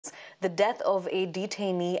The death of a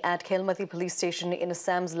detainee at Khelmati police station in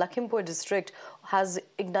Assam's Lakhimpur district has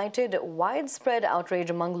ignited widespread outrage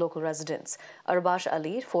among local residents. Arshab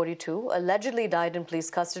Ali, 42, allegedly died in police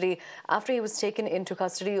custody after he was taken into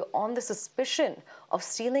custody on the suspicion of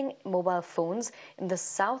stealing mobile phones in the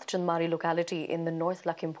South Khelmati locality in the North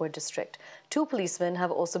Lakhimpur district. 2 policemen have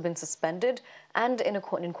also been suspended and an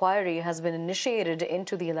inquiry has been initiated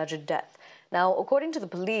into the alleged death. Now, according to the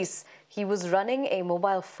police, he was running a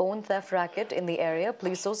mobile phone theft racket in the area.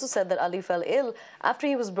 Police also said that Ali fell ill after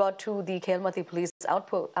he was brought to the Khelmati police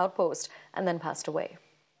outpost and then passed away.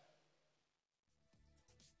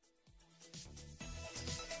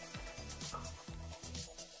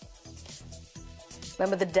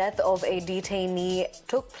 Remember, the death of a detainee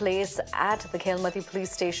took place at the Khelmati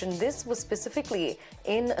police station. This was specifically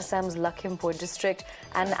in Assam's Lakhimpur district.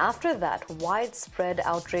 And after that, widespread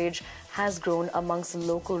outrage has grown amongst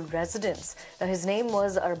local residents. Now, his name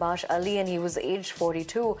was Arshab Ali and he was aged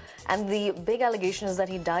 42. And the big allegation is that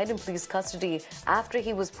he died in police custody after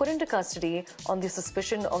he was put into custody on the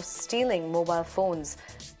suspicion of stealing mobile phones.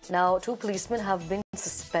 Now, 2 policemen have been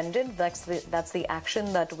suspended. That's the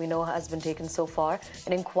action that we know has been taken so far.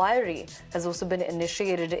 An inquiry has also been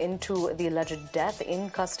initiated into the alleged death in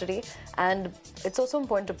custody. And it's also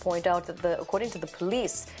important to point out that according to the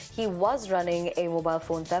police, he was running a mobile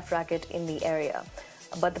phone theft racket in the area.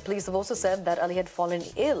 But the police have also said that Ali had fallen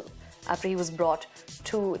ill after he was brought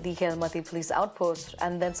to the Khelmati police outpost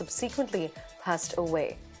and then subsequently passed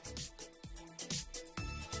away.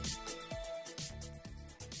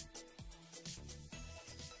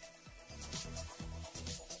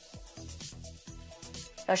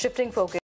 Now, shifting focus.